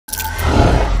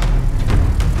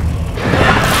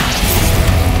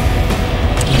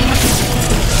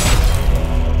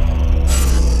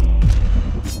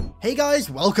Hey guys,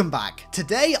 welcome back.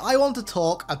 Today I want to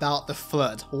talk about the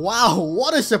Flood. Wow,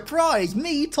 what a surprise,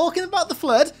 me talking about the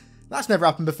Flood. That's never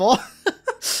happened before.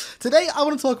 Today I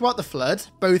want to talk about the Flood,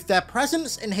 both their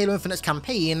presence in Halo Infinite's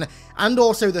campaign and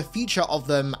also the future of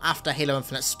them after Halo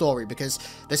Infinite's story, because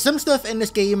there's some stuff in this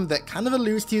game that kind of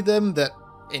alludes to them that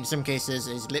in some cases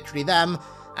is literally them,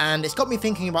 and it's got me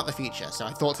thinking about the future, so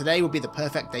I thought today would be the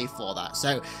perfect day for that.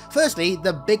 So, firstly,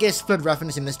 the biggest Flood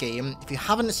reference in this game, if you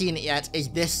haven't seen it yet, is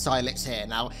this Cylix here.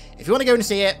 Now, if you want to go and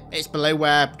see it, it's below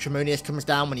where Tremonius comes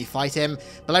down when you fight him.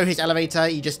 Below his elevator,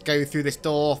 you just go through this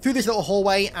door, through this little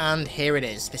hallway, and here it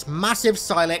is. This massive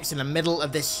Cylix in the middle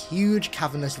of this huge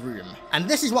cavernous room. And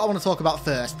this is what I want to talk about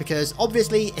first, because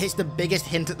obviously it's the biggest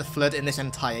hint at the Flood in this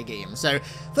entire game. So,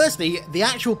 firstly, the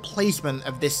actual placement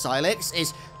of this Cylix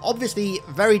is obviously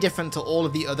very different to all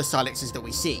of the other Cylixes that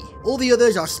we see. All the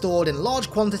others are stored in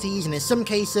large quantities, and in some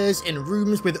cases in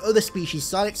rooms with other species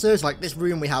Cylixes. Like this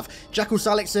room we have Jackal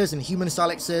Cylixes and Human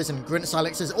Cylixes and Grunt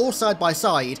Cylixes all side by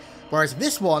side, whereas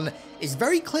this one is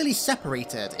very clearly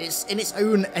separated. It's in its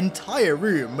own entire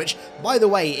room, which by the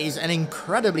way is an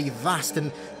incredibly vast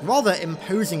and rather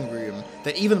imposing room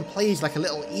that even plays like a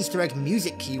little Easter egg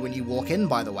music cue when you walk in,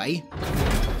 by the way.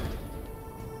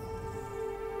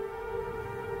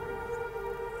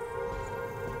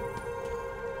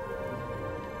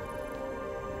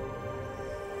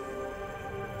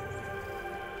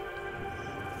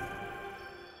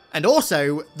 And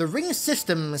also, the ring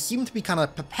systems seem to be kind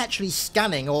of perpetually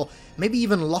scanning or maybe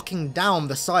even locking down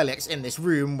the Cylix in this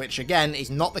room, which again is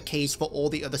not the case for all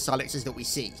the other Cylixes that we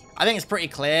see. I think it's pretty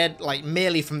clear, like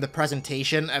merely from the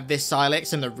presentation of this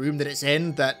Cylix and the room that it's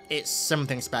in, that it's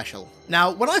something special.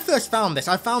 Now, when I first found this,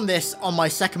 I found this on my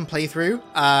second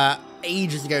playthrough,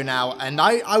 ages ago now, and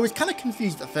I was kind of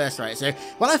confused at first, right? So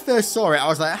when I first saw it, I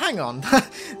was like, hang on,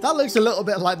 that looks a little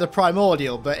bit like the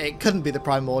Primordial, but it couldn't be the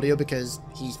Primordial because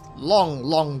he's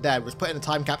long dead, was put in a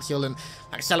time capsule and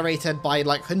accelerated by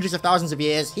like hundreds of thousands of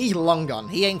years. He's long gone.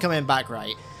 He ain't coming back,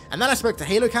 right? And then I spoke to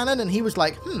Halo Cannon, and he was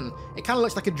like, it kind of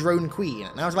looks like a drone queen.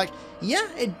 And I was like,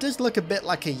 yeah, it does look a bit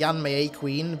like a Yanmei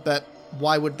queen, but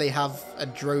why would they have a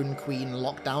drone queen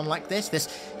locked down like this?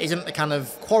 This isn't the kind of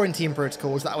quarantine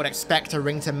protocols that I would expect a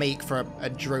ring to make for a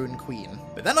drone queen.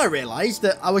 But then I realized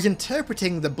that I was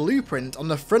interpreting the blueprint on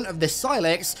the front of this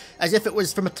Cylix as if it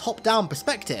was from a top-down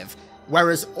perspective,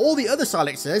 whereas all the other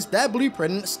Cylixes, their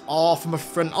blueprints are from a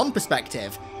front-on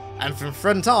perspective. And from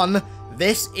front on,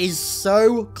 this is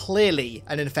so clearly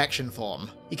an infection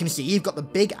form. You can see you've got the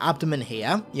big abdomen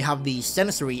here, you have the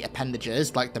sensory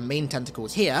appendages like the main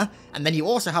tentacles here, and then you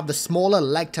also have the smaller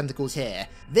leg tentacles here.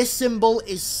 This symbol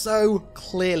is so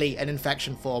clearly an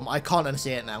infection form, I can't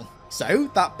unsee it now. So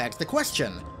that begs the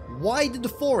question, why did the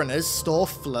Foreigners store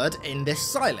Flood in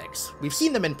this Cylix? We've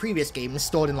seen them in previous games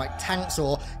stored in like tanks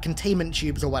or containment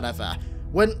tubes or whatever.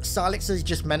 Weren't Cylixes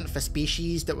just meant for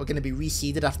species that were going to be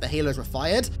reseeded after the Halos were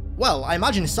fired? Well, I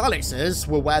imagine Cylixes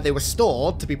were where they were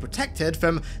stored to be protected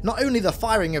from not only the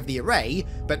firing of the array,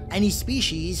 but any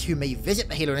species who may visit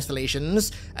the Halo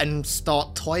installations and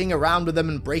start toying around with them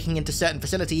and breaking into certain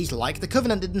facilities like the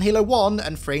Covenant did in Halo 1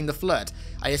 and freeing the Flood.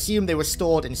 I assume they were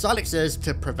stored in Cylixes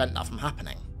to prevent that from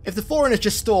happening. If the Foreigners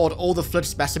just stored all the Flood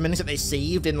specimens that they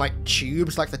saved in like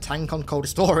tubes like the tank on cold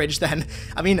storage, then,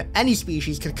 I mean, any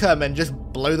species could come and just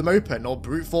blow them open or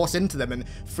brute force into them and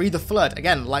free the Flood,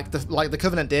 again, like the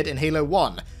Covenant did in Halo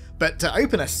 1. But to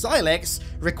open a Cylix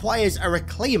requires a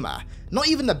Reclaimer. Not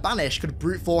even the Banished could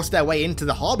brute force their way into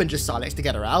the Harbinger Cylix to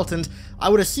get her out, and I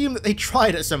would assume that they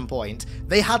tried at some point.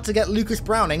 They had to get Lucas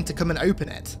Browning to come and open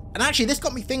it. And actually, this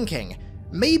got me thinking.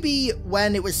 Maybe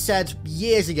when it was said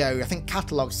years ago, I think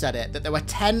Catalog said it, that there were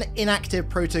 10 inactive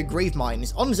proto-grave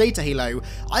mines on Zeta Halo,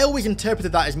 I always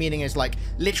interpreted that as meaning as like,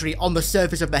 literally on the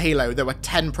surface of the Halo, there were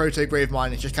 10 proto-grave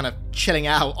mines just kind of chilling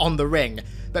out on the ring.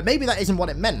 But maybe that isn't what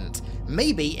it meant.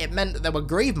 Maybe it meant that there were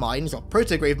grave mines, or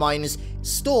proto-grave mines,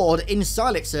 stored in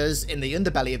Cylixes in the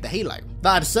underbelly of the Halo.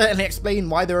 That'd certainly explain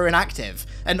why they were inactive.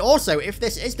 And also, if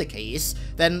this is the case,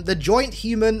 then the Joint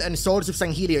Human and Soldiers of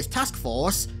Sanghelios Task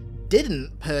Force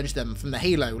didn't purge them from the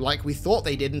Halo like we thought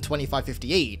they did in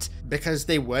 2558, because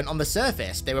they weren't on the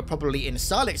surface. They were probably in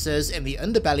Cylixes in the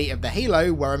underbelly of the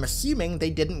Halo, where I'm assuming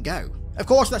they didn't go. Of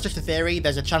course, that's just a theory.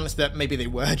 There's a chance that maybe they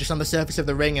were just on the surface of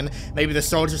the ring, and maybe the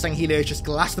Soldiers of Sanghelios just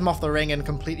glassed them off the ring and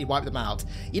completely wiped them out.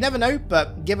 You never know,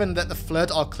 but given that the Flood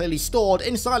are clearly stored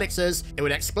in Cylixes, it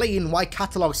would explain why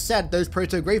Catalog said those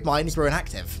proto-grave mines were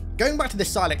inactive. Going back to the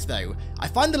Cylix though, I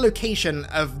find the location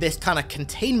of this kind of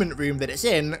containment room that it's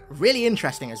in really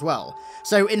interesting as well.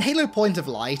 So in Halo Point of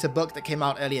Light, a book that came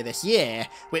out earlier this year,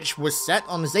 which was set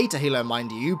on Zeta Halo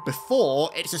mind you, before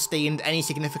it sustained any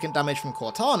significant damage from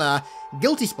Cortana,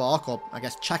 Guilty Spark, or I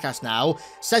guess Chakass now,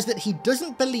 says that he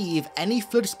doesn't believe any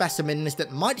Flood specimens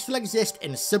that might still exist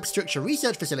in substructure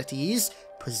research facilities,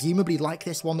 presumably like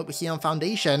this one that we see on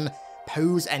Foundation,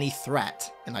 pose any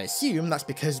threat, and I assume that's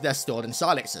because they're stored in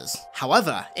Cylixes.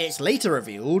 However, it's later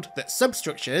revealed that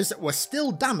substructures were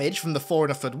still damaged from the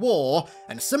Forerunner Flood War,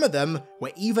 and some of them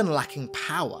were even lacking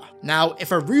power. Now,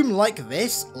 if a room like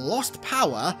this lost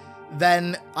power,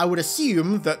 then I would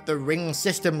assume that the ring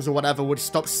systems or whatever would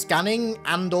stop scanning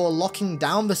and or locking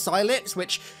down the Cylix,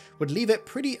 which would leave it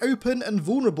pretty open and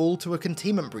vulnerable to a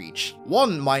containment breach.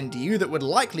 One, mind you, that would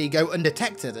likely go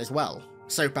undetected as well.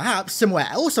 So perhaps somewhere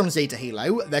else on Zeta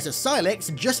Halo, there's a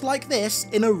Cylix just like this,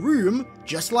 in a room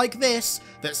just like this,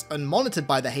 that's unmonitored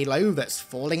by the Halo, that's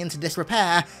falling into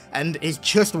disrepair, and is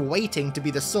just waiting to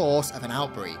be the source of an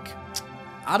outbreak.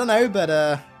 I don't know,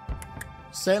 but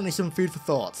certainly some food for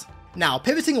thought. Now,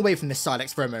 pivoting away from this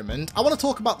Cylix for a moment, I want to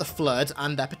talk about the Flood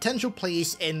and their potential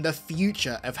place in the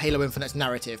future of Halo Infinite's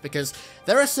narrative, because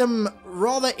there are some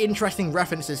rather interesting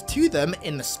references to them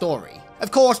in the story. Of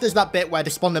course, there's that bit where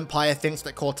Despondent Pyre thinks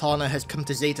that Cortana has come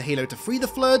to Zeta Halo to free the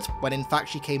Flood, when in fact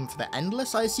she came for the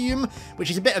Endless, I assume,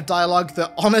 which is a bit of dialogue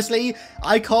that, honestly,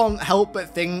 I can't help but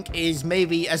think is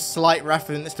maybe a slight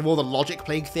reference to all the Logic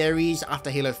Plague theories after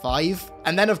Halo 5.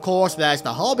 And then, of course, there's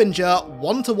the Harbinger,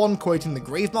 one-to-one quoting the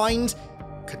Gravemind.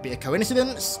 Could be a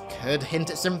coincidence, could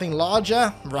hint at something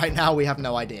larger, right now we have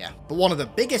no idea. But one of the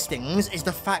biggest things is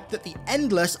the fact that the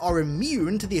Endless are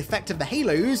immune to the effect of the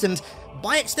Halos, and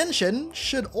by extension,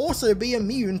 should also be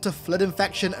immune to Flood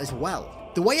infection as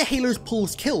well. The way a Halo's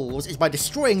pulse kills is by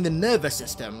destroying the nervous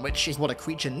system, which is what a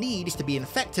creature needs to be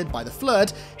infected by the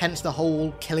Flood, hence the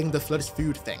whole killing the Flood's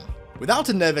food thing. Without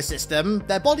a nervous system,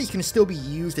 their bodies can still be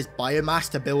used as biomass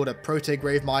to build a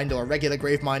proto-Gravemind or a regular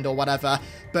Gravemind or whatever,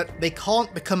 but they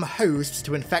can't become hosts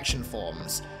to infection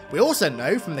forms. We also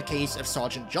know from the case of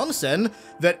Sergeant Johnson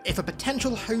that if a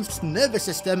potential host's nervous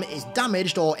system is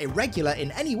damaged or irregular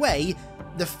in any way,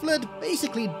 the Flood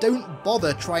basically don't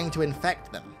bother trying to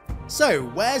infect them. So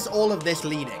where's all of this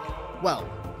leading? Well,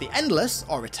 the Endless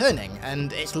are returning,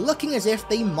 and it's looking as if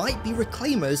they might be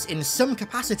Reclaimers in some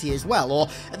capacity as well, or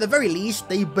at the very least,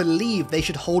 they believe they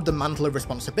should hold the mantle of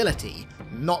responsibility,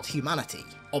 not humanity.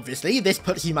 Obviously, this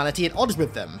puts humanity at odds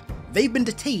with them. They've been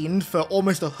detained for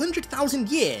almost 100,000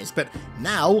 years, but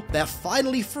now they're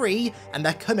finally free, and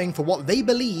they're coming for what they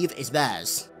believe is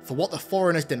theirs. For what the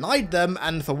Foreigners denied them,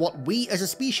 and for what we as a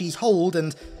species hold,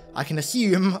 and I can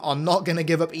assume are not going to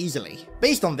give up easily.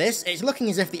 Based on this, it's looking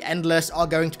as if the Endless are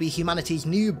going to be humanity's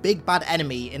new big bad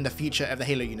enemy in the future of the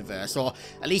Halo universe, or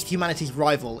at least humanity's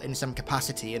rival in some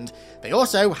capacity, and they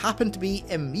also happen to be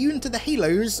immune to the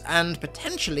Halos, and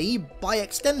potentially, by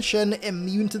extension,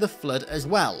 immune to the Flood as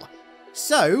well.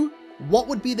 So, what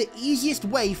would be the easiest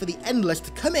way for the Endless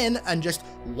to come in and just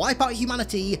wipe out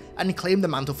humanity and claim the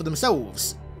mantle for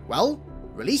themselves? Well,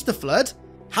 release the Flood,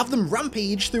 have them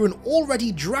rampage through an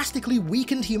already drastically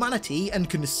weakened humanity and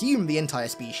consume the entire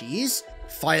species,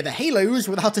 fire the Halos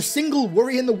without a single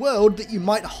worry in the world that you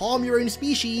might harm your own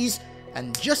species,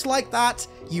 and just like that,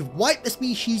 you've wiped the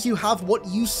species you have what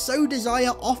you so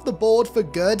desire off the board for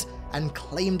good and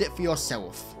claimed it for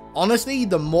yourself. Honestly,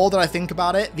 the more that I think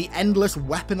about it, the Endless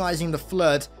weaponizing the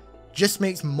Flood just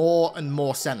makes more and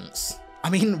more sense. I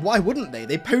mean, why wouldn't they?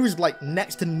 They pose like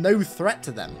next to no threat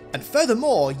to them. And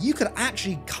furthermore, you could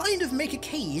actually kind of make a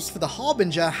case for the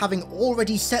Harbinger having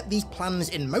already set these plans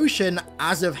in motion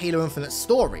as of Halo Infinite's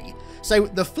story. So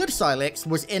the Flood Cylix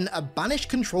was in a banished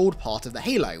controlled part of the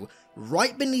Halo,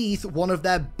 right beneath one of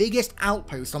their biggest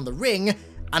outposts on the ring,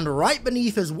 and right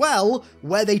beneath as well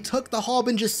where they took the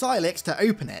Harbinger's Cylix to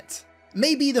open it.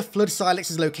 Maybe the Flood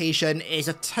Cylix's location is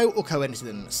a total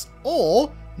coincidence,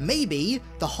 or maybe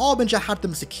the Harbinger had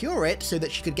them secure it so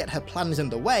that she could get her plans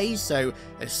underway, so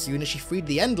as soon as she freed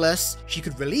the Endless, she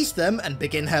could release them and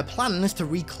begin her plans to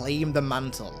reclaim the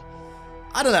mantle.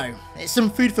 I don't know, it's some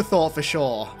food for thought for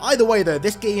sure. Either way though,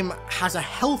 this game has a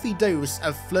healthy dose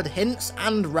of Flood hints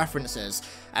and references,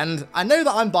 and I know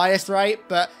that I'm biased, right,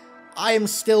 but I am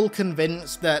still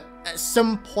convinced that at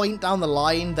some point down the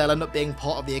line, they'll end up being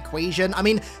part of the equation. I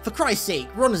mean, for Christ's sake,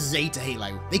 we're on Zeta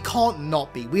Halo. They can't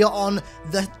not be. We are on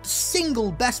the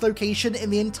single best location in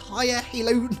the entire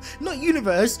Halo, not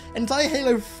universe, entire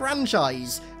Halo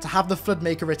franchise to have the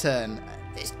Floodmaker return.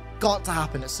 It's got to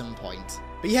happen at some point.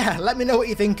 But yeah, let me know what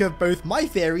you think of both my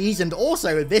theories and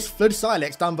also this Flood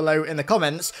Cylix down below in the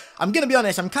comments. I'm gonna be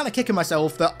honest, I'm kind of kicking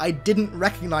myself that I didn't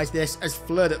recognize this as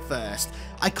Flood at first.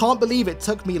 I can't believe it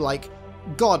took me like,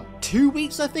 God, 2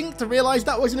 weeks I think to realize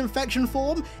that was an infection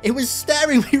form. It was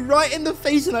staring me right in the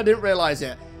face and I didn't realize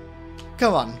it.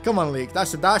 Come on, Luke.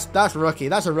 That's rookie.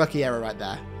 That's a rookie error right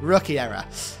there. Rookie error.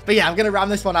 But yeah, I'm gonna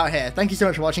round this one out here. Thank you so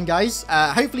much for watching, guys.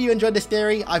 Hopefully you enjoyed this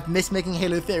theory. I've missed making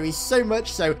Halo theories so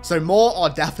much, so more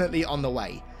are definitely on the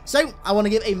way. So I want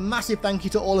to give a massive thank you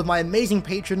to all of my amazing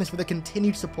patrons for the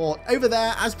continued support over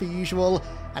there, as per usual.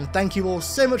 And thank you all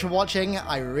so much for watching.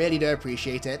 I really do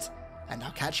appreciate it. And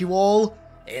I'll catch you all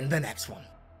in the next one.